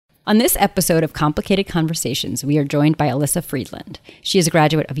On this episode of Complicated Conversations, we are joined by Elyssa Friedland. She is a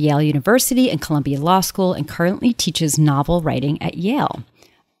graduate of Yale University and Columbia Law School and currently teaches novel writing at Yale.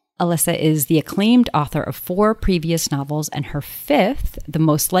 Elyssa is the acclaimed author of 4 previous novels, and her 5th, The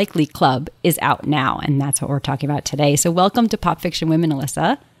Most Likely Club, is out now, and that's what we're talking about today. So welcome to Pop Fiction Women,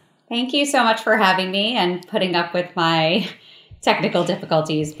 Elyssa. Thank you so much for having me and putting up with my technical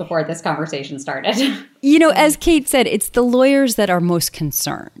difficulties before this conversation started. You know, as Kate said, it's the lawyers that are most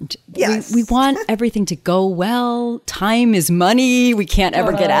concerned. Yes. We want everything to go well. Time is money. We can't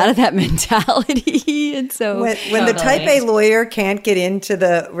ever get out of that mentality. And so when the type A lawyer can't get into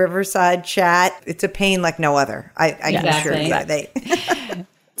the Riverside chat, it's a pain like no other. I can assure you that.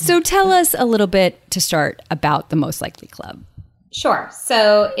 So tell us a little bit to start about The Most Likely Club. Sure.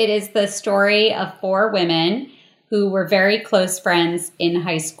 So it is the story of 4 women who were very close friends in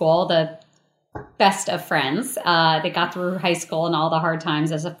high school, the best of friends. They got through high school and all the hard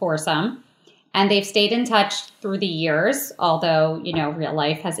times as a foursome. And they've stayed in touch through the years, although, you know, real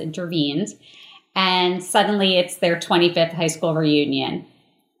life has intervened. And suddenly it's their 25th high school reunion.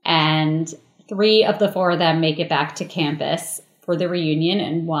 And 3 of the 4 of them make it back to campus for the reunion,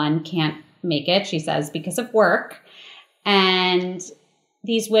 and 1 can't make it, she says, because of work. And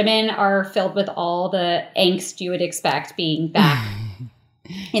these women are filled with all the angst you would expect being back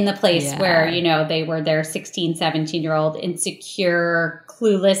in the place where, you know, they were their 16, 17-year-old insecure,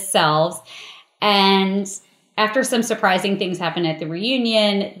 clueless selves. And after some surprising things happen at the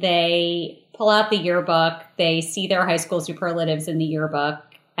reunion, they pull out the yearbook, they see their high school superlatives in the yearbook,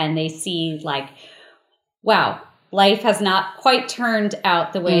 and they see like, wow, life has not quite turned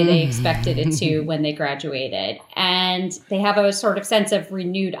out the way they expected it to when they graduated. And they have a sort of sense of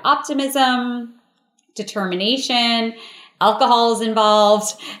renewed optimism, determination, alcohol is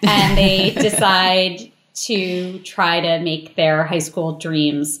involved, and they decide to try to make their high school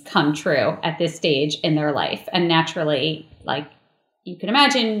dreams come true at this stage in their life. And naturally, like you can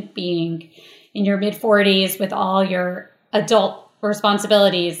imagine, being in your mid-40s with all your adult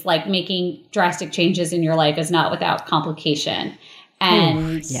responsibilities, like making drastic changes in your life is not without complication.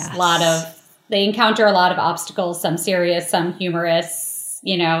 And they encounter a lot of obstacles, some serious, some humorous,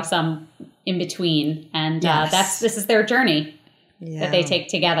 you know, some in between. And this is their journey that they take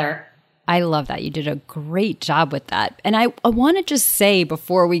together. I love that. You did a great job with that. And I want to just say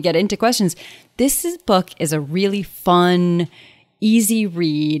before we get into questions, this book is a really fun, easy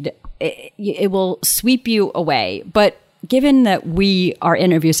read. It will sweep you away. But given that our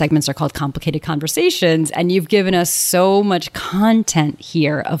interview segments are called Complicated Conversations, and you've given us so much content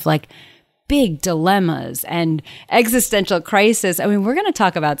here of like big dilemmas and existential crisis, I mean, we're going to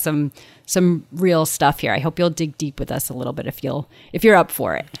talk about some real stuff here. I hope you'll dig deep with us a little bit if you're up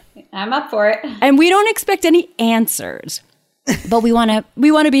for it. I'm up for it. And we don't expect any answers, but we want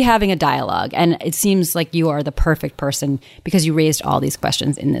to be having a dialogue. And it seems like you are the perfect person because you raised all these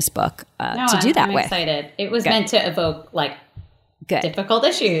questions in this book to do that I'm with. Excited. It was meant to evoke like difficult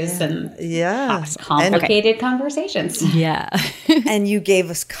issues and complicated conversations. Yeah. And you gave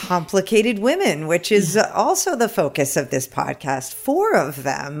us complicated women, which is also the focus of this podcast. 4 of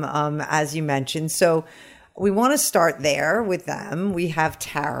them, as you mentioned. So we want to start there with them. We have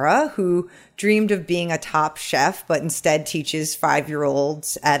Tara, who dreamed of being a top chef, but instead teaches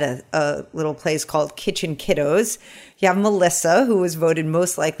 5-year-olds at a little place called Kitchen Kiddos. You have Melissa, who was voted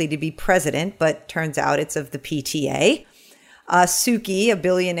most likely to be president, but turns out it's of the PTA. Suki, a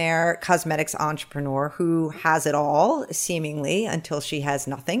billionaire cosmetics entrepreneur who has it all, seemingly, until she has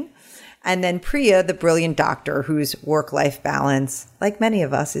nothing. And then Priya, the brilliant doctor whose work-life balance, like many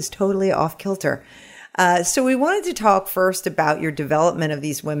of us, is totally off-kilter. So we wanted to talk first about your development of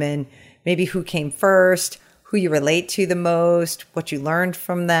these women, maybe who came first, who you relate to the most, what you learned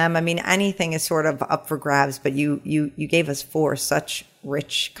from them. I mean, anything is sort of up for grabs, but you gave us 4 such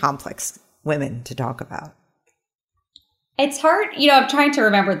rich, complex women to talk about. It's hard. You know, I'm trying to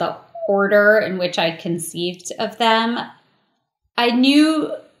remember the order in which I conceived of them. I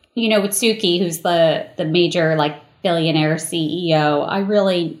knew, you know, with Suki, who's the major, like, billionaire CEO,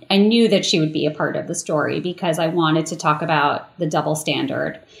 I knew that she would be a part of the story because I wanted to talk about the double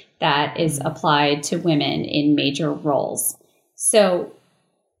standard that is applied to women in major roles. So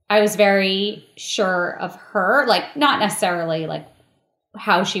I was very sure of her, like not necessarily like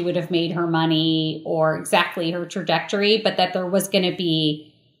how she would have made her money or exactly her trajectory, but that there was going to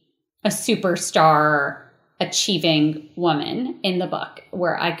be a superstar achieving woman in the book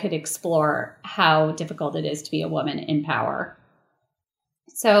where I could explore how difficult it is to be a woman in power.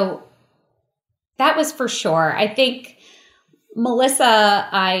 So that was for sure. I think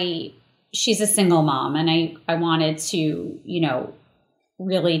Melissa, she's a single mom, and I wanted to,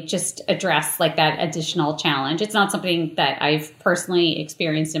 really just address like that additional challenge. It's not something that I've personally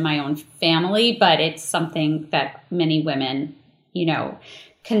experienced in my own family, but it's something that many women, you know,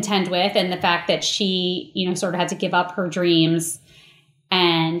 contend with. And the fact that she, you know, sort of had to give up her dreams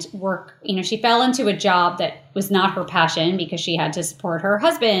and work, you know, she fell into a job that was not her passion because she had to support her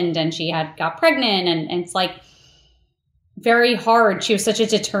husband and she had got pregnant. And it's like very hard. She was such a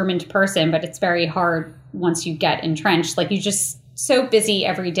determined person, but it's very hard once you get entrenched. Like, you just so busy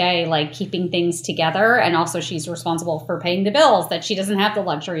every day, like keeping things together. And also she's responsible for paying the bills, that she doesn't have the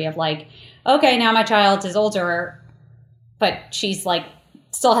luxury of like, okay, now my child is older, but she's like,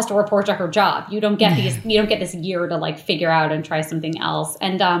 still has to report to her job. You don't get you don't get this year to like figure out and try something else.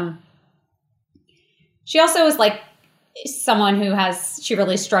 And she also is like someone who she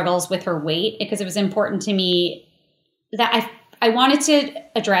really struggles with her weight, because it was important to me that I wanted to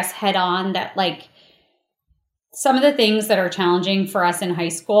address head on that, like, some of the things that are challenging for us in high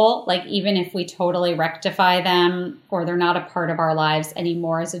school, like even if we totally rectify them or they're not a part of our lives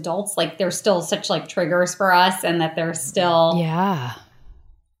anymore as adults, like they're still such like triggers for us, and that they're still,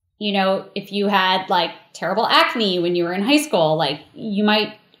 you know, if you had like terrible acne when you were in high school, like you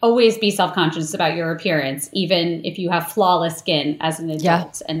might always be self-conscious about your appearance, even if you have flawless skin as an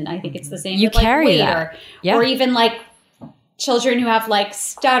adult. And I think it's the same with like weight or even like children who have like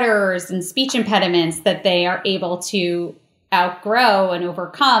stutters and speech impediments that they are able to outgrow and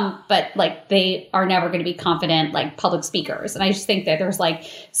overcome, but like they are never going to be confident like public speakers. And I just think that there's like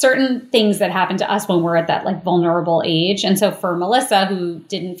certain things that happen to us when we're at that like vulnerable age. And so for Melissa, who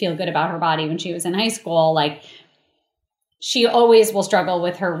didn't feel good about her body when she was in high school, like she always will struggle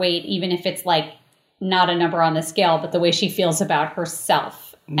with her weight, even if it's like not a number on the scale, but the way she feels about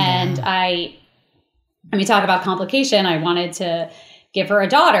herself. And when we talk about complication, I wanted to give her a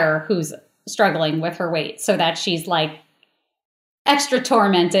daughter who's struggling with her weight so that she's like extra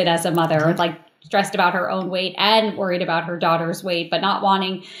tormented as a mother, like stressed about her own weight and worried about her daughter's weight, but not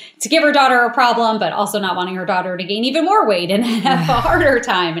wanting to give her daughter a problem, but also not wanting her daughter to gain even more weight and have a harder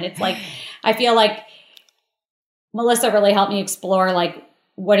time. And it's like, I feel like Melissa really helped me explore like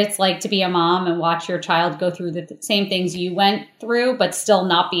what it's like to be a mom and watch your child go through the same things you went through, but still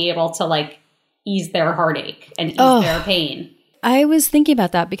not be able to like ease their heartache and ease their pain. I was thinking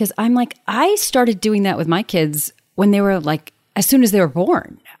about that because I'm like, I started doing that with my kids when they were like, as soon as they were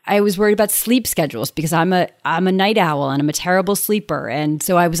born. I was worried about sleep schedules because I'm a night owl and I'm a terrible sleeper. And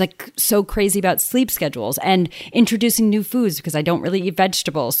so I was like so crazy about sleep schedules and introducing new foods because I don't really eat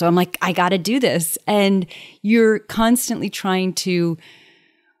vegetables. So I'm like, I got to do this. And you're constantly trying to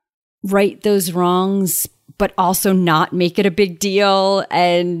right those wrongs, but also not make it a big deal.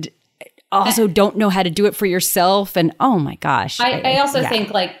 And also don't know how to do it for yourself. And oh my gosh. I also think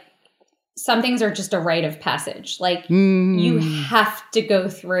like some things are just a rite of passage. Like you have to go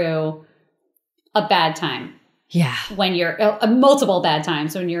through a bad time. Yeah. When you're multiple bad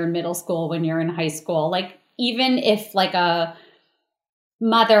times, when you're in middle school, when you're in high school, like even if like a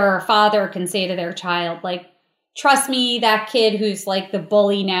mother or father can say to their child, like, trust me, that kid who's like the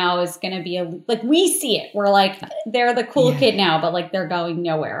bully now is going to be like, we see it. We're like, they're the cool kid now, but like they're going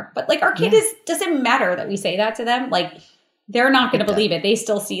nowhere. But like our kid doesn't matter that we say that to them. Like they're not going to believe it. They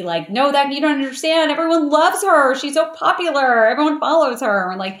still see like, no, that you don't understand. Everyone loves her. She's so popular. Everyone follows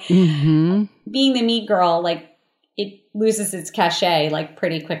her. And like being the meat girl, like it loses its cachet like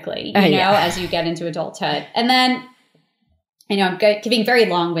pretty quickly, you know, as you get into adulthood. And then, I know I'm giving very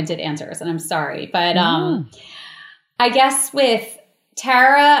long-winded answers and I'm sorry, but I guess with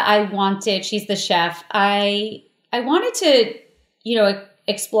Tara, she's the chef. I wanted to, you know,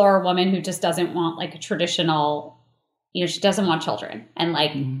 explore a woman who just doesn't want like a traditional, you know, she doesn't want children and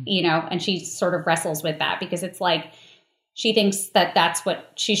like, you know, and she sort of wrestles with that because it's like, she thinks that that's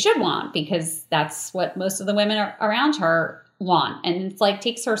what she should want because that's what most of the women around her want. And it's like,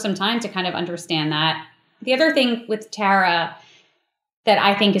 takes her some time to kind of understand that. The other thing with Tara that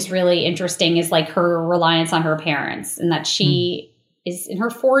I think is really interesting is like her reliance on her parents and that she is in her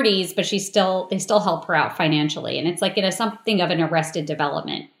 40s, but they still help her out financially. And it's like in something of an arrested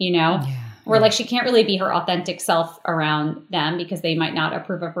development, you know, where like she can't really be her authentic self around them because they might not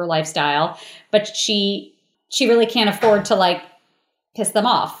approve of her lifestyle, but she really can't afford to like piss them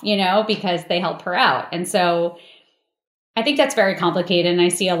off, you know, because they help her out. And so I think that's very complicated. And I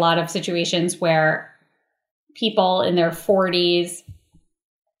see a lot of situations where people in their 40s,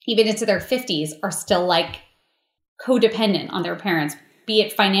 even into their 50s, are still like codependent on their parents, be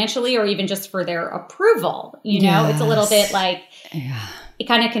it financially or even just for their approval. You know, it's a little bit like it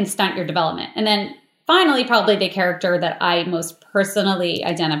kind of can stunt your development. And then finally, probably the character that I most personally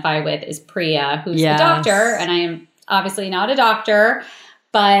identify with is Priya, who's the doctor. And I am obviously not a doctor,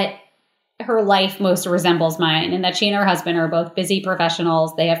 but her life most resembles mine, and that she and her husband are both busy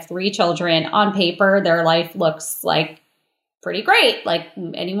professionals. They have 3 children. On paper, their life looks like pretty great, like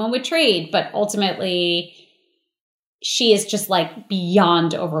anyone would trade. But ultimately, she is just like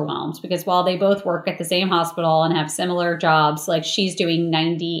beyond overwhelmed, because while they both work at the same hospital and have similar jobs, like she's doing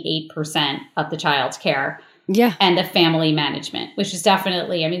 98% of the child's care. Yeah. And the family management, which is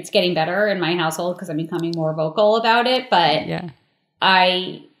definitely, I mean, it's getting better in my household because I'm becoming more vocal about it. But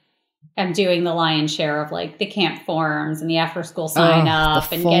I am doing the lion's share of like the camp forms and the after school sign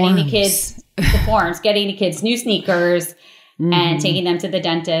up and getting the kids new sneakers and taking them to the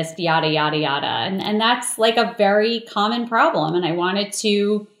dentist, yada, yada, yada. And that's like a very common problem. And I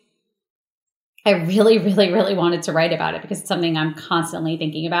really, really, really wanted to write about it because it's something I'm constantly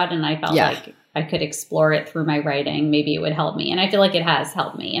thinking about. And I felt like I could explore it through my writing. Maybe it would help me. And I feel like it has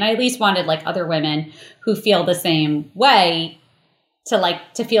helped me. And I at least wanted like other women who feel the same way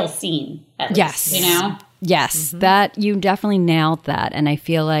to feel seen, at least, you know? Yes, that you definitely nailed that. And I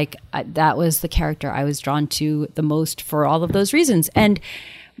feel like that was the character I was drawn to the most for all of those reasons. And,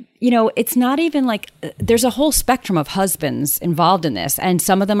 you know, it's not even like there's a whole spectrum of husbands involved in this. And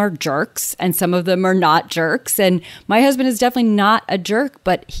some of them are jerks and some of them are not jerks. And my husband is definitely not a jerk,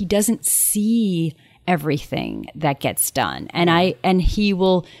 but he doesn't see everything that gets done. And he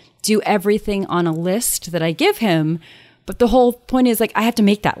will do everything on a list that I give him. But the whole point is like, I have to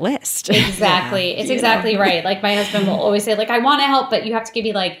make that list. Exactly. It's exactly right. Like my husband will always say like, I want to help, but you have to give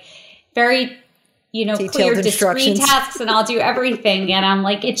me like very, detailed clear, discrete tasks and I'll do everything. And I'm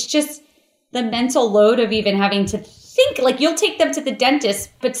like, it's just the mental load of even having to think like you'll take them to the dentist,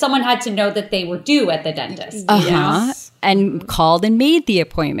 but someone had to know that they were due at the dentist. You know? And called and made the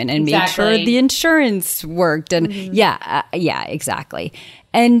appointment and made sure the insurance worked. And yeah, exactly.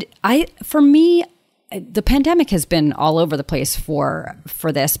 And for me, the pandemic has been all over the place for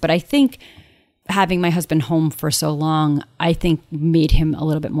this, but I think having my husband home for so long, I think made him a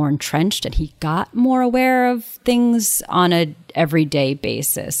little bit more entrenched and he got more aware of things on a everyday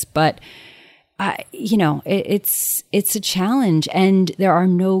basis. But it's a challenge and there are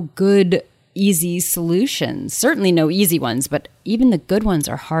no good, easy solutions. Certainly no easy ones, but even the good ones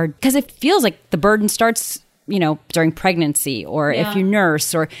are hard because it feels like the burden starts during pregnancy or if you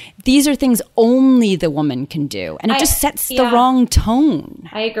nurse or these are things only the woman can do. And it just sets the wrong tone.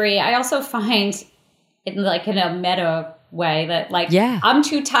 I agree. I also find in a meta way that I'm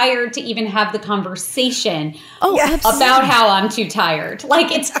too tired to even have the conversation about how I'm too tired. Like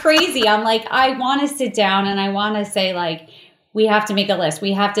it's crazy. I'm like, I want to sit down and I want to say like, we have to make a list.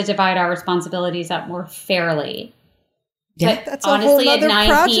 We have to divide our responsibilities up more fairly. Yeah, but that's honestly, a whole at 9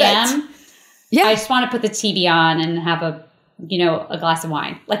 project. p.m., I just want to put the TV on and have a glass of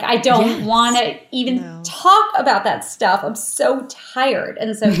wine. Like I don't want to even talk about that stuff. I'm so tired.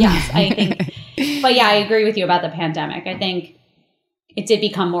 And so, yes, I think, but yeah, I agree with you about the pandemic. I think it did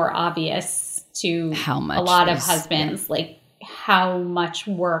become more obvious to a lot of husbands, like how much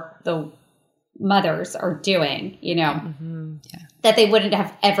work the mothers are doing, that they wouldn't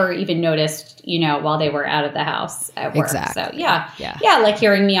have ever even noticed, while they were out of the house at work. Exactly. So yeah, like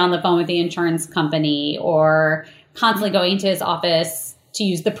hearing me on the phone with the insurance company or constantly going to his office to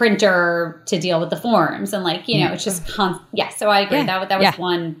use the printer to deal with the forms. And it's just so I agree. That was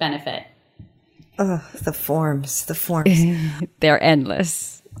one benefit. Oh, the forms. They're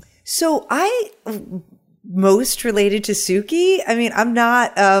endless. So most related to Suki. I mean, I'm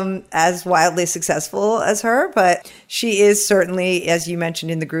not as wildly successful as her, but she is certainly, as you mentioned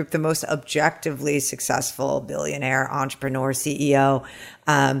in the group, the most objectively successful billionaire, entrepreneur, CEO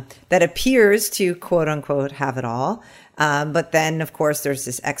that appears to, quote unquote, have it all. But then, of course, there's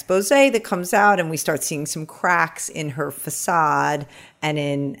this expose that comes out and we start seeing some cracks in her facade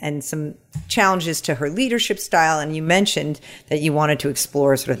and some challenges to her leadership style. And you mentioned that you wanted to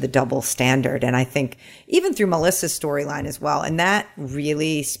explore sort of the double standard. And I think even through Melissa's storyline as well. And that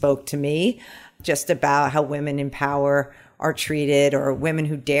really spoke to me just about how women in power are treated or women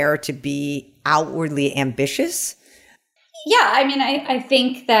who dare to be outwardly ambitious. Yeah, I mean, I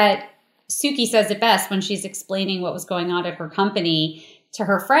think that Suki says it best when she's explaining what was going on at her company to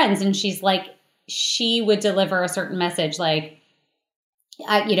her friends. And she's like, she would deliver a certain message like,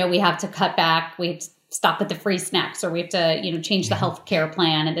 we have to cut back. We have to stop with the free snacks or we have to, change the healthcare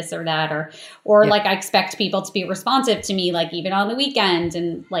plan and this or that. Or like I expect people to be responsive to me, like even on the weekend.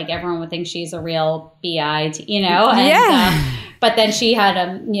 And like everyone would think she's a real BI, but then she had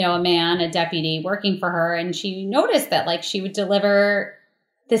a deputy working for her. And she noticed that like she would deliver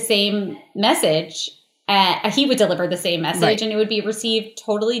the same message. He would deliver the same message and it would be received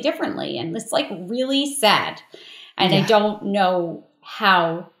totally differently. And it's like really sad. And I don't know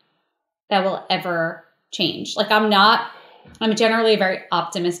how that will ever change. Like I'm generally a very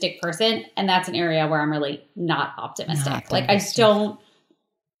optimistic person, and that's an area where I'm really not optimistic. Like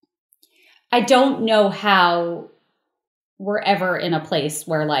I don't know how we're ever in a place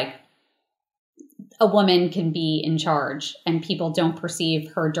where like a woman can be in charge and people don't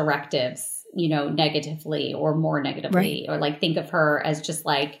perceive her directives, negatively or more negatively, or like think of her as just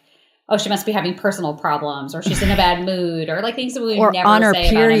like, oh, she must be having personal problems, or she's in a bad mood, or like things that we would never on her say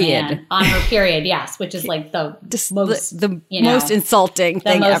period. about a man. On her period, yes, which is like the most most insulting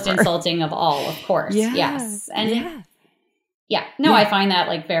thing the most ever. Insulting of all, of course. Yeah. Yes. And I find that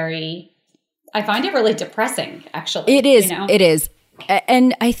like I find it really depressing, actually. It is. It is.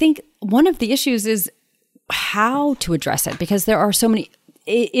 And I think one of the issues is how to address it, because there are so many.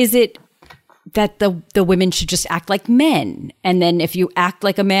 Is it that the women should just act like men? And then if you act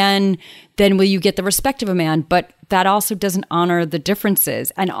like a man, then will you get the respect of a man? But that also doesn't honor the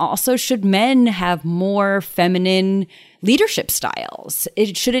differences. And also, should men have more feminine leadership styles?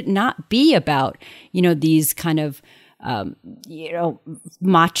 Should it not be about, these kind of,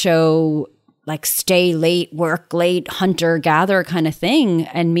 macho, like stay late, work late, hunter gatherer kind of thing.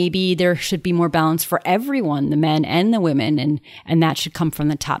 And maybe there should be more balance for everyone, the men and the women, and that should come from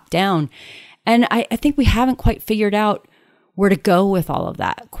the top down. And I think we haven't quite figured out where to go with all of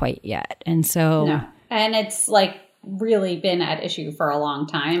that quite yet. And so, no. And it's like really been at issue for a long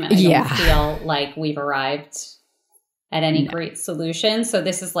time. And I don't feel like we've arrived at any great solution. So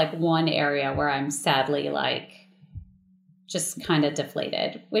this is like one area where I'm sadly like just kind of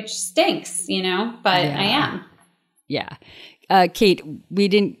deflated, which stinks, but I am. Yeah. Kate, we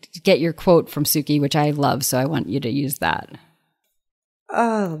didn't get your quote from Suki, which I love. So I want you to use that.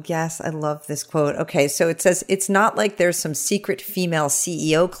 Oh, yes. I love this quote. Okay. So it says, it's not like there's some secret female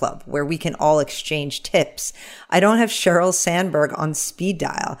CEO club where we can all exchange tips. I don't have Sheryl Sandberg on speed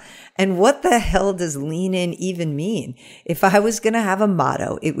dial. And what the hell does lean in even mean? If I was going to have a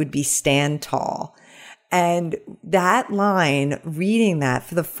motto, it would be stand tall. And that line, reading that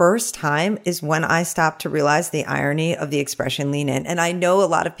for the first time, is when I stopped to realize the irony of the expression lean in. And I know a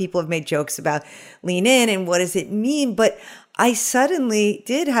lot of people have made jokes about lean in and what does it mean, but I suddenly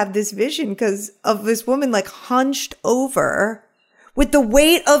did have this vision because of this woman like hunched over with the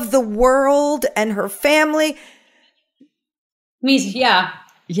weight of the world and her family. Yeah.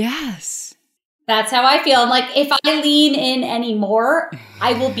 Yes. That's how I feel. I'm like, if I lean in anymore,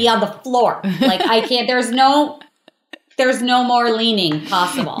 I will be on the floor. Like I can't, there's no more leaning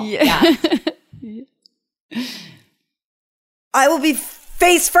possible. Yeah. I will be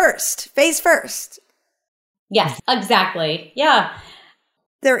face first. Yes, exactly. Yeah.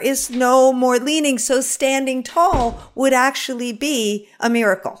 There is no more leaning. So standing tall would actually be a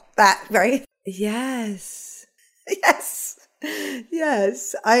miracle. That, right? Yes.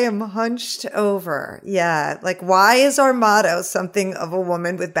 Yes, I am hunched over. Yeah. Like, why is our motto something of a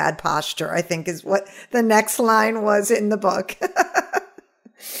woman with bad posture? I think is what the next line was in the book.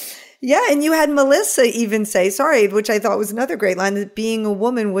 Yeah. And you had Melissa even say, which I thought was another great line, that being a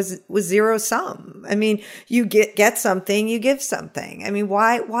woman was zero sum. I mean, you get something, you give something. I mean,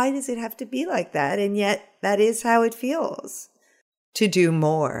 why does it have to be like that? And yet that is how it feels to do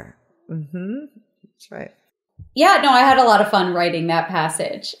more. Mm-hmm. That's right. Yeah, no, I had a lot of fun writing that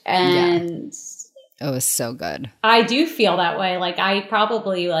passage. And it was so good. I do feel that way. Like I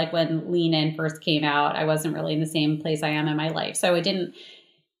probably, like when Lean In first came out, I wasn't really in the same place I am in my life. So I didn't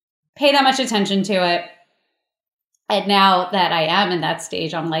pay that much attention to it. And now that I am in that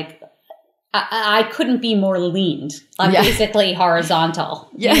stage, I'm like, I couldn't be more leaned. I'm basically horizontal,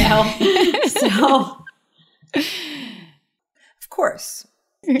 So. Of course.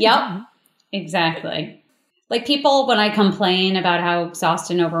 Yep, exactly. Like people, when I complain about how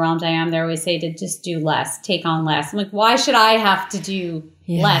exhausted and overwhelmed I am, they always say to just do less, take on less. I'm like, why should I have to do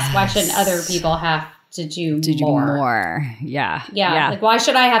less? Why shouldn't other people have to do more? Yeah. Like, why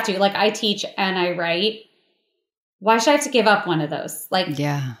should I have to? Like, I teach and I write. Why should I have to give up one of those? Like,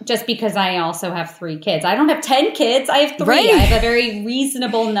 just because I also have 3 kids. I don't have 10 kids. I have 3. Right. I have a very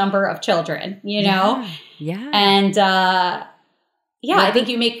reasonable number of children, know? Yeah. And, I think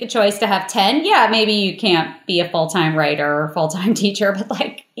you make a choice to have 10. Yeah, maybe you can't be a full-time writer or full-time teacher, but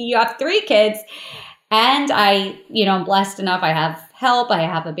like you have 3 kids. And I'm blessed enough. I have help. I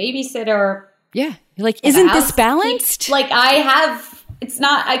have a babysitter. Yeah. You're like, isn't this balanced? Like I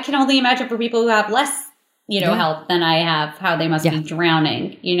can only imagine for people who have less, help than I have, how they must be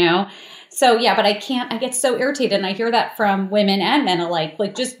drowning, So but I get so irritated. And I hear that from women and men alike,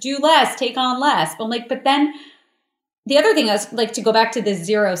 like just do less, take on less. But I'm like, but then the other thing is, like, to go back to the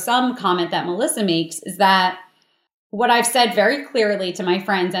zero sum comment that Melissa makes, is that what I've said very clearly to my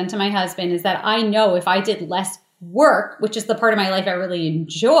friends and to my husband is that I know if I did less work, which is the part of my life I really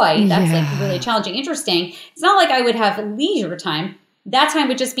enjoy, that's like really challenging, interesting. It's not like I would have leisure time. That time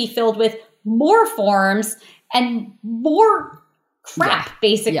would just be filled with more forms and more crap,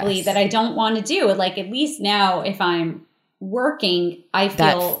 basically, that I don't want to do. Like, at least now, if I'm working, I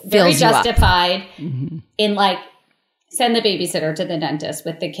feel very justified in like, send the babysitter to the dentist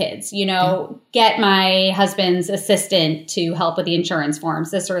with the kids, you know, get my husband's assistant to help with the insurance forms,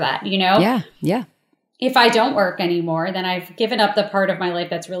 this or that, you know? Yeah. If I don't work anymore, then I've given up the part of my life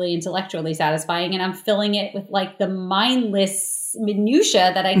that's really intellectually satisfying, and I'm filling it with like the mindless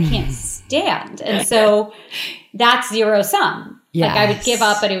minutia that I can't stand. And so that's zero sum. Like I would give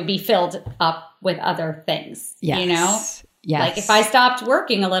up, but it would be filled up with other things, you know? Like if I stopped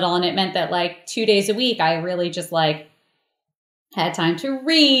working a little and it meant that like 2 days a week, I really just like had time to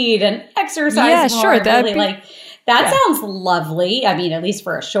read and exercise more. Really, like that sounds lovely. I mean, at least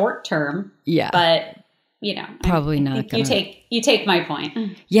for a short term. But you know, probably not. You take my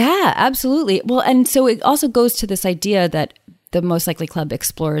point. Yeah, absolutely. Well, and so it also goes to this idea that the Most Likely Club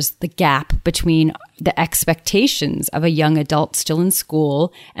explores the gap between the expectations of a young adult still in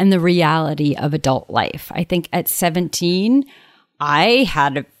school and the reality of adult life. I think at 17, I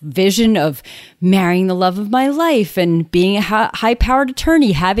had a vision of marrying the love of my life and being a high-powered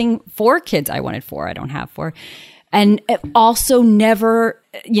attorney, having 4 kids. I wanted 4. I don't have 4. And also never,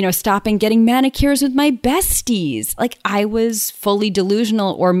 you know, stopping getting manicures with my besties. Like I was fully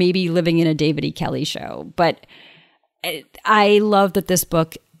delusional, or maybe living in a David E. Kelley show. But I love that this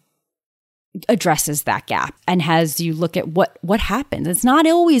book addresses that gap and has you look at what happens. It's not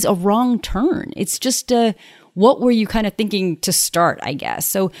always a wrong turn. It's just what were you kind of thinking to start, I guess.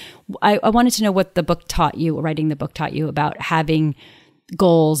 So I wanted to know what the book taught you, writing the book taught you about having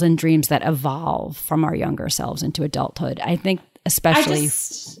goals and dreams that evolve from our younger selves into adulthood. I think especially,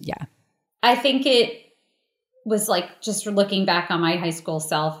 I think it was like just looking back on my high school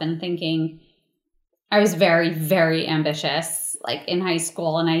self and thinking I was very, very ambitious, like in high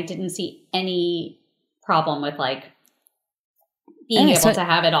school, and I didn't see any problem with like being able to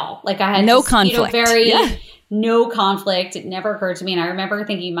have it all. Like I had no conflict. You know, no conflict. It never occurred to me. And I remember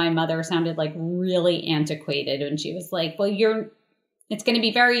thinking my mother sounded like really antiquated when she was like, well, it's going to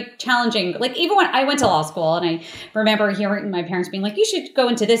be very challenging. Like even when I went to law school, and I remember hearing my parents being like, you should go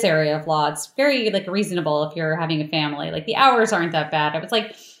into this area of law. It's very like reasonable if you're having a family. Like the hours aren't that bad. I was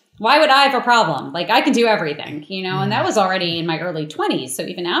like, why would I have a problem? Like I can do everything, you know? And that was already in my early 20s. So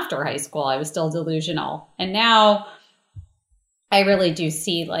even after high school, I was still delusional. And now I really do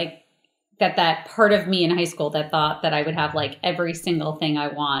see like that part of me in high school that thought that I would have like every single thing I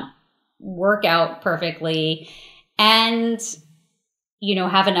want work out perfectly and, you know,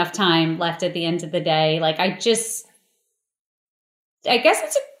 have enough time left at the end of the day. Like I guess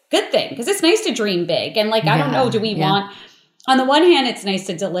it's a good thing because it's nice to dream big. And like, I don't know, do we want, on the one hand, it's nice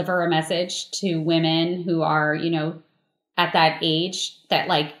to deliver a message to women who are, you know, at that age that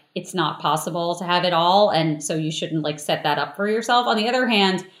like, it's not possible to have it all. And so you shouldn't like set that up for yourself. On the other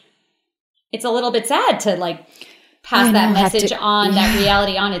hand, it's a little bit sad to like pass that message on, that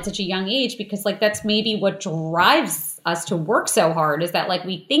reality on at such a young age, because like that's maybe what drives us to work so hard is that like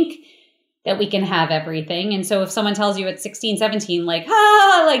we think that we can have everything. And so if someone tells you at 16, 17, like,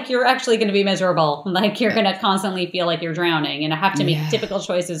 like you're actually going to be miserable, like you're going to constantly feel like you're drowning and have to make difficult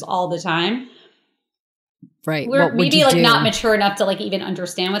choices all the time. Right. We're maybe like not mature enough to like even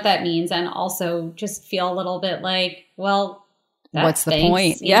understand what that means. And also just feel a little bit like, well, what's the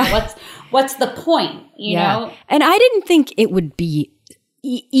point? You know, what's the point? You know? And I didn't think it would be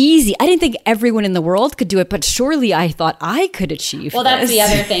easy. I didn't think everyone in the world could do it, but surely I thought I could achieve that's the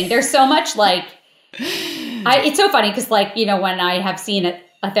other thing. There's so much like, it's so funny because like, you know, when I have seen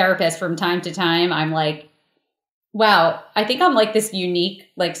a therapist from time to time, I'm like, wow, I think I'm like this unique,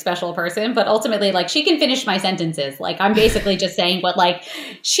 like special person, but ultimately like she can finish my sentences. Like I'm basically just saying what like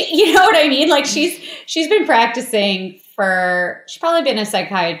she, you know what I mean? Like she's been practicing she's probably been a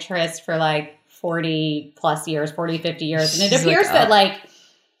psychiatrist for like 40 plus years, 40, 50 years. And it appears that like,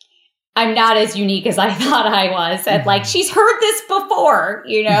 I'm not as unique as I thought I was. And like, she's heard this before,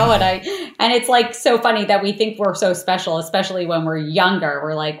 you know, and it's like so funny that we think we're so special, especially when we're younger.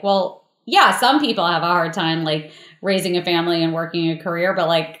 We're like, well, yeah, some people have a hard time like raising a family and working a career, but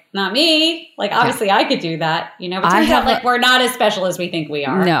like not me. Like obviously I could do that, you know, but it turns out like we're not as special as we think we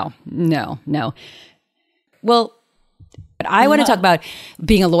are. No. Well, but I want to talk about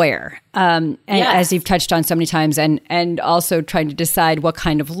being a lawyer, and as you've touched on so many times, and also trying to decide what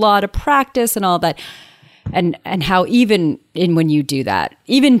kind of law to practice and all that, and how even when you do that,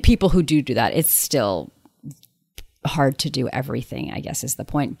 even people who do that, it's still hard to do everything, I guess is the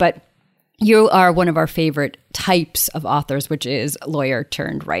point. But you are one of our favorite types of authors, which is lawyer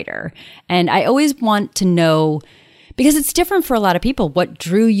turned writer. And I always want to know, because it's different for a lot of people, what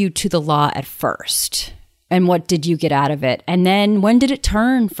drew you to the law at first? And what did you get out of it? And then when did it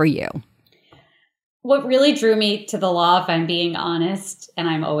turn for you? What really drew me to the law, if I'm being honest, and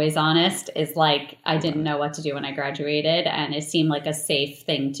I'm always honest, is like I didn't know what to do when I graduated, and it seemed like a safe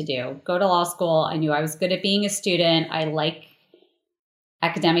thing to do. Go to law school. I knew I was good at being a student. I like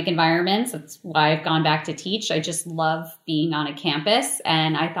academic environments. That's why I've gone back to teach. I just love being on a campus.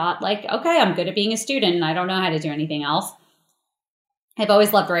 And I thought like, okay, I'm good at being a student and I don't know how to do anything else. I've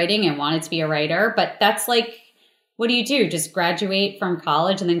always loved writing and wanted to be a writer, but that's like, what do you do? Just graduate from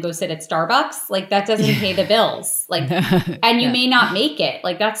college and then go sit at Starbucks? Like that doesn't pay the bills. Like, and you may not make it.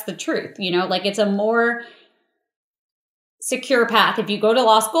 Like that's the truth, you know, like it's a more secure path. If you go to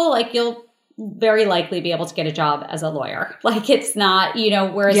law school, like you'll very likely be able to get a job as a lawyer. Like it's not, you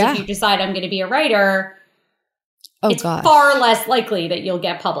know, whereas if you decide I'm going to be a writer, it's far less likely that you'll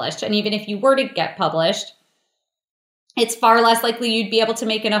get published. And even if you were to get published, it's far less likely you'd be able to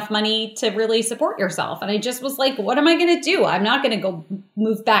make enough money to really support yourself. And I just was like, what am I going to do? I'm not going to go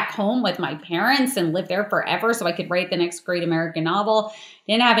move back home with my parents and live there forever so I could write the next great American novel.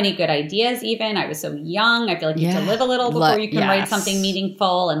 Didn't have any good ideas even. I was so young. I feel like you have to live a little before you can write something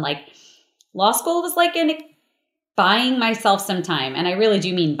meaningful. And like law school was like buying myself some time. And I really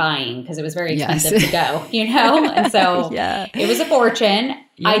do mean buying because it was very expensive to go, you know? And so it was a fortune.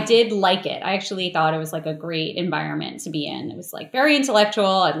 Yeah. I did like it. I actually thought it was like a great environment to be in. It was like very intellectual.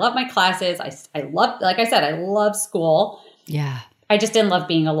 I love my classes. I love, like I said, I love school. Yeah. I just didn't love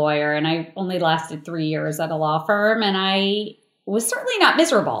being a lawyer. And I only lasted 3 years at a law firm. And I was certainly not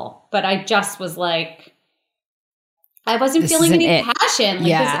miserable, but I just was like, I wasn't feeling any passion.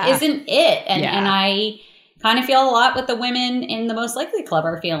 Like this isn't it. And I kind of feel a lot what the women in the Most Likely Club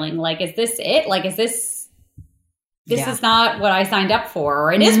are feeling. Like, is this it? Like, is this is not what I signed up for,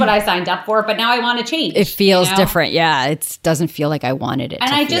 or it is what I signed up for, but now I want to change. It feels different. Yeah. It doesn't feel like I wanted it and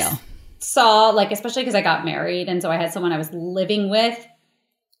to I feel. Just saw, like, especially because I got married. And so I had someone I was living with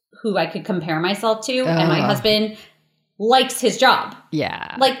who I could compare myself to. And my husband likes his job.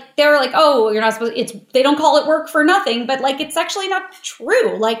 Yeah. Like, they're like, oh, you're not supposed to, they don't call it work for nothing, but like, it's actually not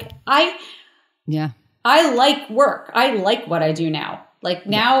true. Like I like work. I like what I do now. Like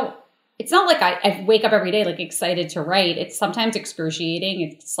now, it's not like I wake up every day like excited to write. It's sometimes excruciating.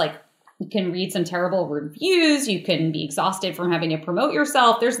 It's like you can read some terrible reviews. You can be exhausted from having to promote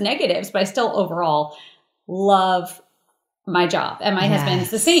yourself. There's negatives, but I still overall love my job. And my husband's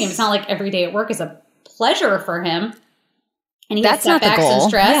the same. It's not like every day at work is a pleasure for him. And he has setbacks and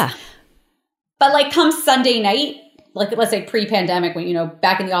stress. Yeah. But like come Sunday night, like let's say pre-pandemic when, you know,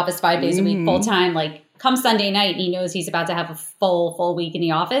 back in the office 5 days a week, full time, like come Sunday night and he knows he's about to have a full week in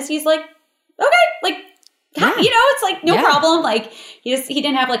the office. He's like, okay, like, you know, it's like no problem. Like he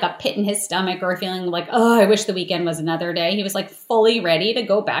didn't have like a pit in his stomach or a feeling like, oh, I wish the weekend was another day. He was like fully ready to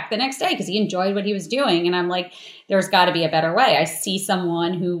go back the next day because he enjoyed what he was doing. And I'm like, there's got to be a better way. I see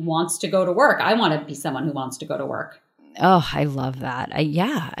someone who wants to go to work. I want to be someone who wants to go to work. Oh, I love that.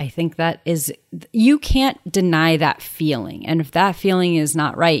 I think that is, you can't deny that feeling. And if that feeling is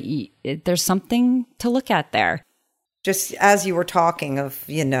not right, there's something to look at there. Just as you were talking of,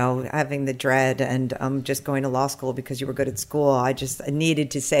 you know, having the dread and just going to law school because you were good at school, I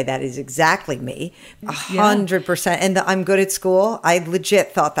needed to say that is exactly me, 100%. And I'm good at school. I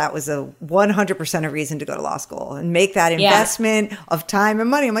legit thought that was a 100% a reason to go to law school and make that investment of time and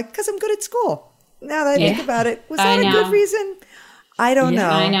money. I'm like, because I'm good at school. Now that I think about it, was that a good reason? I don't know.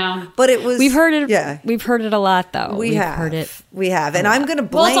 I know. But it was. We've heard it. Yeah. We've heard it a lot, though. We've heard it. We have. And I'm going to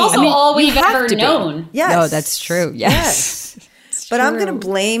blame. Well, it's also all we've ever known. Yes. No, that's true. Yes. But I'm going to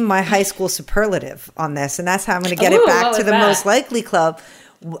blame my high school superlative on this. And that's how I'm going to get it back to the Most Likely Club.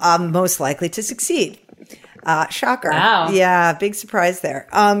 Most likely to succeed. Shocker. Wow. Yeah. Big surprise there.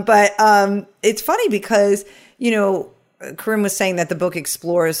 But it's funny because, you know, Corinne was saying that the book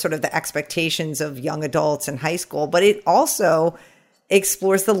explores sort of the expectations of young adults in high school, but it also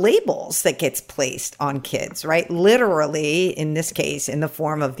explores the labels that gets placed on kids, right? Literally, in this case, in the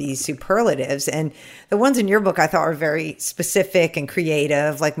form of these superlatives. And the ones in your book I thought were very specific and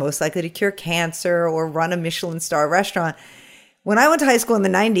creative, like most likely to cure cancer or run a Michelin star restaurant. When I went to high school in the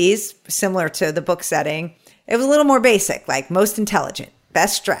 90s, similar to the book setting, it was a little more basic, like most intelligent,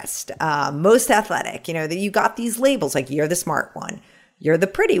 best dressed, most athletic, you know, that you got these labels like you're the smart one, you're the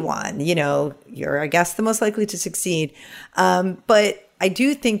pretty one, you know, you're, I guess, the most likely to succeed. But I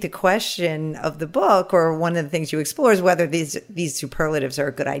do think the question of the book, or one of the things you explore, is whether these superlatives are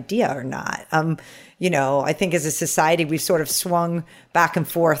a good idea or not. I think as a society, we've sort of swung back and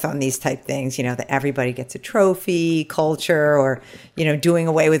forth on these type things, that everybody gets a trophy culture, or, doing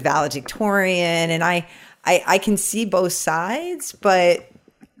away with valedictorian. And I can see both sides, but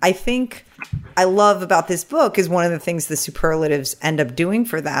I think I love about this book is one of the things the superlatives end up doing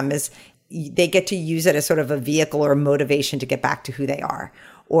for them is they get to use it as sort of a vehicle or a motivation to get back to who they are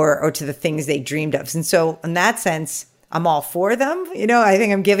or to the things they dreamed of. And so in that sense, I'm all for them. I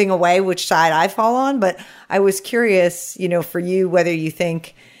think I'm giving away which side I fall on, but I was curious, for you, whether you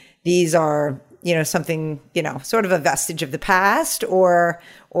think these are, something, sort of a vestige of the past or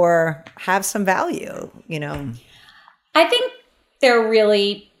have some value, I think they're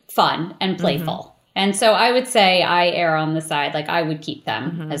really fun and playful. And so I would say I err on the side, like I would keep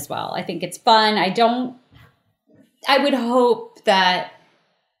them as well. I think it's fun. I would hope that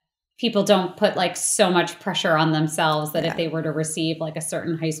people don't put like so much pressure on themselves that if they were to receive like a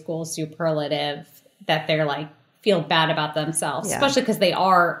certain high school superlative, that they're like feel bad about themselves, especially because they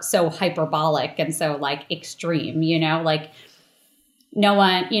are so hyperbolic and so like extreme, like no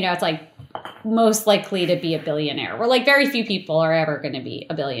one, it's like most likely to be a billionaire. Or like very few people are ever going to be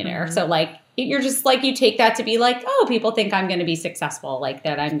a billionaire. So like, you're just like, you take that to be like, oh, people think I'm going to be successful, like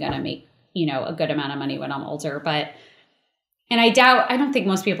that I'm going to make, a good amount of money when I'm older. And I don't think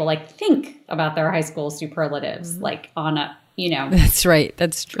most people like think about their high school superlatives, like on a, That's right.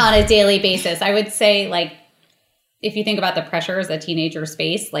 That's true. On a daily basis. I would say like, if you think about the pressures that teenagers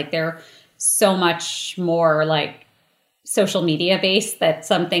face, like they're so much more like social media based that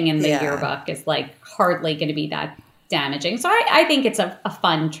something in the yearbook is like hardly going to be that damaging. So I think it's a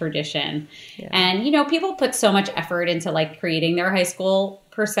fun tradition. Yeah. And, people put so much effort into like creating their high school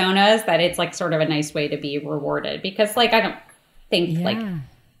personas that it's like sort of a nice way to be rewarded because like, I don't think like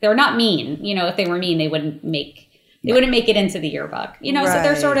they're not mean, if they were mean, they wouldn't make it into the yearbook, so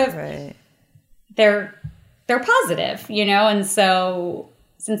they're sort of, they're positive, and so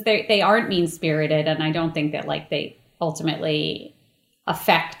since they aren't mean spirited and I don't think that like they ultimately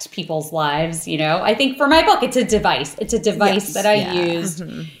affect people's lives, I think for my book, it's a device. It's a device that I used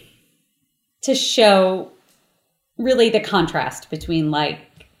to show really the contrast between like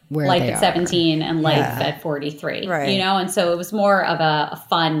life at 17 and life at 43, and so it was more of a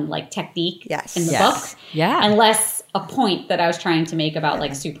fun like technique in the book and less a point that I was trying to make about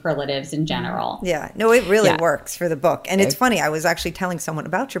like superlatives in general. Yeah, no, it really works for the book. And it's funny, I was actually telling someone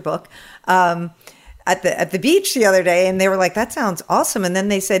about your book at the beach the other day, and they were like, that sounds awesome. And then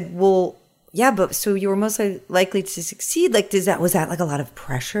they said, well, yeah, but so you were most likely to succeed. Like, was that like a lot of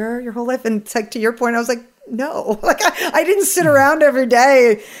pressure your whole life? And it's like, to your point, I was like, no, like I didn't sit around every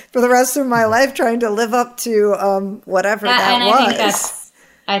day for the rest of my life trying to live up to whatever that was.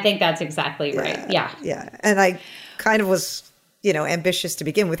 I think that's exactly right. Yeah. Yeah. And I kind of was, ambitious to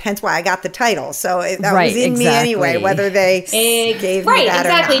begin with, hence why I got the title. So that was in me anyway, whether they gave me that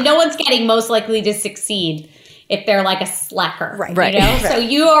or not. No one's getting most likely to succeed if they're like a slacker, right. So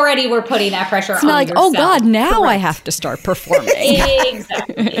you already were putting that pressure on like, yourself. Oh God, now I have to start performing.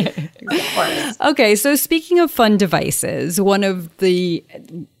 Exactly. Of course. Okay, so speaking of fun devices, one of the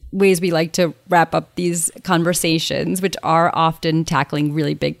ways we like to wrap up these conversations, which are often tackling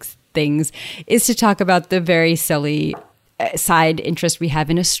really big things, is to talk about the very silly side interest we have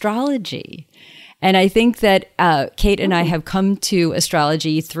in astrology. And I think that Kate and I have come to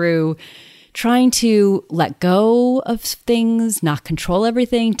astrology through trying to let go of things, not control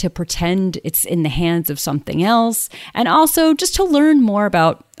everything, to pretend it's in the hands of something else, and also just to learn more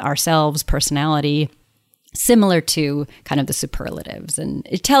about ourselves, personality, similar to kind of the superlatives. And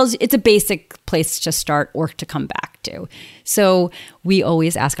it's a basic place to start or to come back to. So we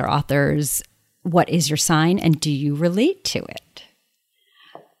always ask our authors, what is your sign and do you relate to it?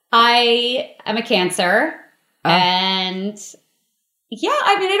 I am a Cancer and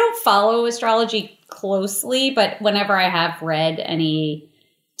I don't follow astrology closely, but whenever I have read any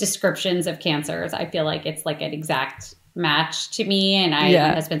descriptions of Cancers, I feel like it's like an exact match to me. And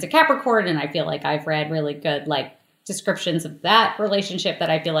my husband's a Capricorn, and I feel like I've read really good like descriptions of that relationship that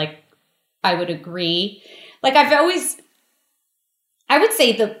I feel like I would agree. Like I would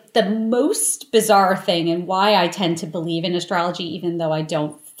say the most bizarre thing and why I tend to believe in astrology, even though I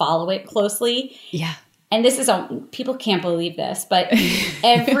don't follow it closely. Yeah. And this is, people can't believe this, but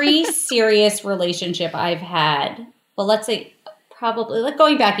every serious relationship I've had, well, let's say probably like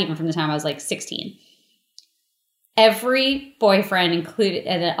going back even from the time I was like 16, every boyfriend included,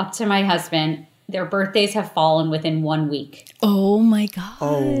 and up to my husband, their birthdays have fallen within 1 week. Oh my gosh.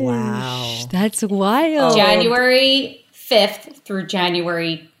 Oh, wow. That's wild. January 5th through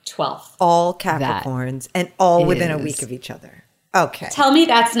January 12th. All Capricorns and all within a is- week of each other. Okay. Tell me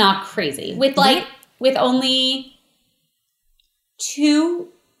that's not crazy. With only 2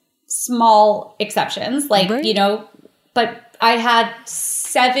 small exceptions, Right. but I had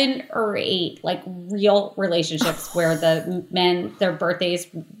 7 or 8 like real relationships where the men, their birthdays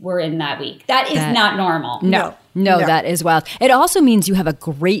were in that week. That is not normal. No, that is wild. It also means you have a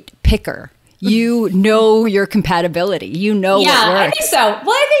great picker. You know your compatibility. You know what works. I think so.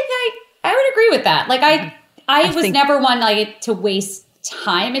 Well, I think I would agree with that. Like I was never one like to waste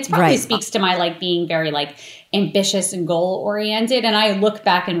time. It probably speaks to my like being very like ambitious and goal oriented. And I look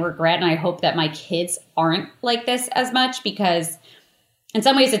back and regret, and I hope that my kids aren't like this as much, because in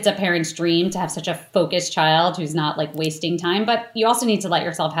some ways it's a parent's dream to have such a focused child who's not like wasting time, but you also need to let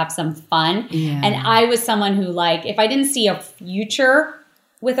yourself have some fun. Yeah. And I was someone who like, if I didn't see a future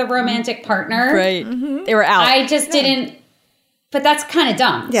with a romantic partner, Right. They were out. I just didn't. But that's kind of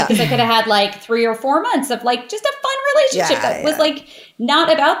dumb, because I could have had like 3 or 4 months of like just a fun relationship that was like not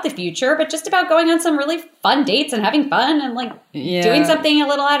about the future, but just about going on some really fun dates and having fun and like doing something a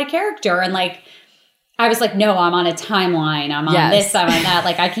little out of character. And like, I was like, no, I'm on a timeline. I'm on this, I'm on that.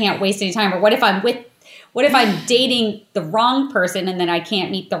 Like, I can't waste any time. Or what if I'm dating the wrong person and then I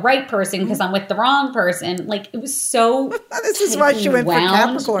can't meet the right person because I'm with the wrong person? Like, it was so This is why she went for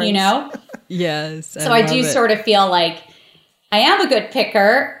Capricorn. You know? Yes. So I do sort of feel like I am a good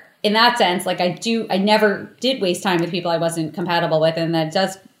picker in that sense. Like I never did waste time with people I wasn't compatible with. And that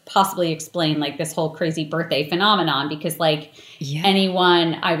does possibly explain like this whole crazy birthday phenomenon, because like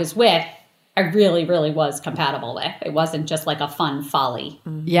anyone I was with, I really, really was compatible with. It wasn't just like a fun folly.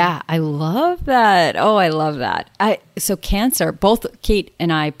 Yeah, I love that. Oh, I love that. So Cancer, both Kate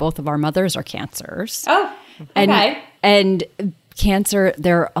and I, both of our mothers are Cancers. Oh, okay. And Cancer,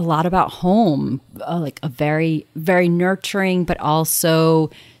 they're a lot about home, like a very, very nurturing, but also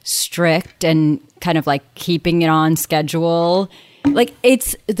strict and kind of like keeping it on schedule. Like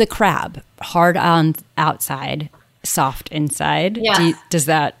it's the crab, hard on outside, soft inside. Yes. Does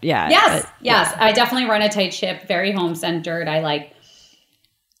that, Yes. I definitely run a tight ship, very home-centered. I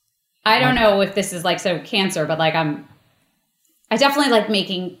don't know if this is like so Cancer, but like I definitely like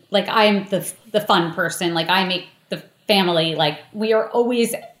making, like I'm the fun person. Like I make the family, like we are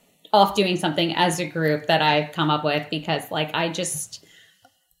always off doing something as a group that I've come up with, because like I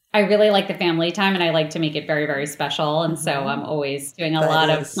really like the family time and I like to make it very, very special. And so I'm always doing a lot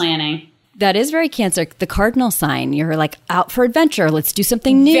of planning. That is very Cancer. The cardinal sign. You're like out for adventure. Let's do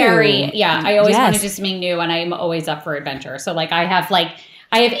something new. I always want to do something new, and I'm always up for adventure. So like I have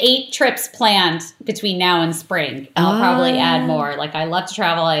 8 trips planned between now and spring. I'll probably add more. Like I love to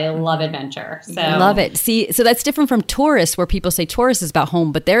travel. I love adventure. So I love it. See, so that's different from Taurus, where people say Taurus is about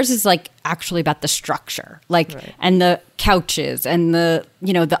home, but theirs is like actually about the structure, like and the couches and the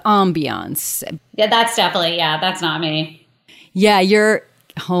the ambiance. Yeah, that's definitely that's not me. Yeah, your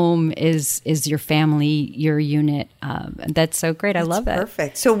home is your family, your unit. That's so great. I love that.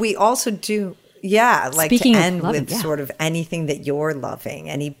 Perfect. So we also do. Yeah, like Speaking to of end loving, with sort of anything that you're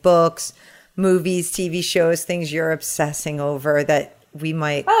loving, any books, movies, TV shows, things you're obsessing over that we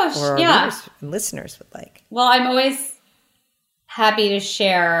might or our listeners would like. Well, I'm always happy to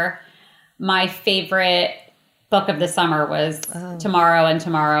share my favorite book of the summer was Tomorrow and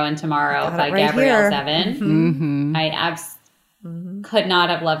Tomorrow and Tomorrow by Gabrielle Zevin. Mm-hmm. I could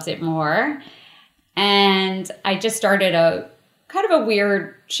not have loved it more. And I just started a kind of a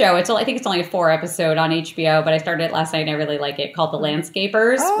weird show. I think it's only a 4-episode on HBO, but I started it last night and I really like it, called The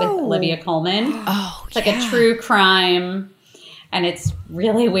Landscapers with Olivia Colman. Oh, it's like a true crime, and it's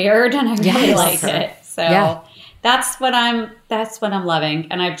really weird, and I really like it. So that's what I'm loving,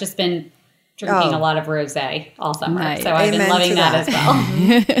 and I've just been drinking a lot of rosé all summer. Nice. So I've been loving that as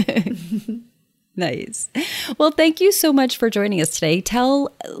well. Nice. Well, thank you so much for joining us today. Tell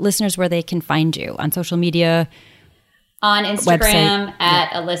listeners where they can find you on social media. On Instagram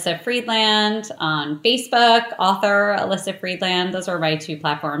at Elyssa Friedland, on Facebook, author Elyssa Friedland. Those are my 2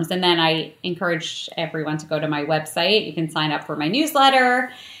 platforms. And then I encourage everyone to go to my website. You can sign up for my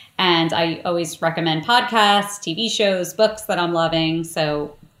newsletter. And I always recommend podcasts, TV shows, books that I'm loving.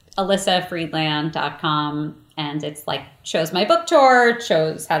 So ElyssaFriedland.com. And it's like shows my book tour,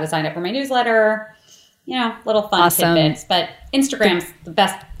 shows how to sign up for my newsletter, little fun tidbits. But Instagram's the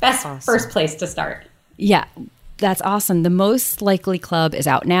best first place to start. Yeah. That's awesome. The Most Likely Club is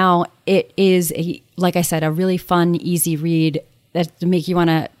out now. It is, like I said, a really fun, easy read that to make you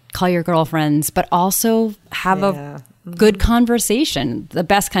want to call your girlfriends, but also have a good conversation. The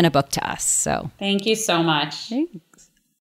best kind of book to us. So thank you so much. Okay.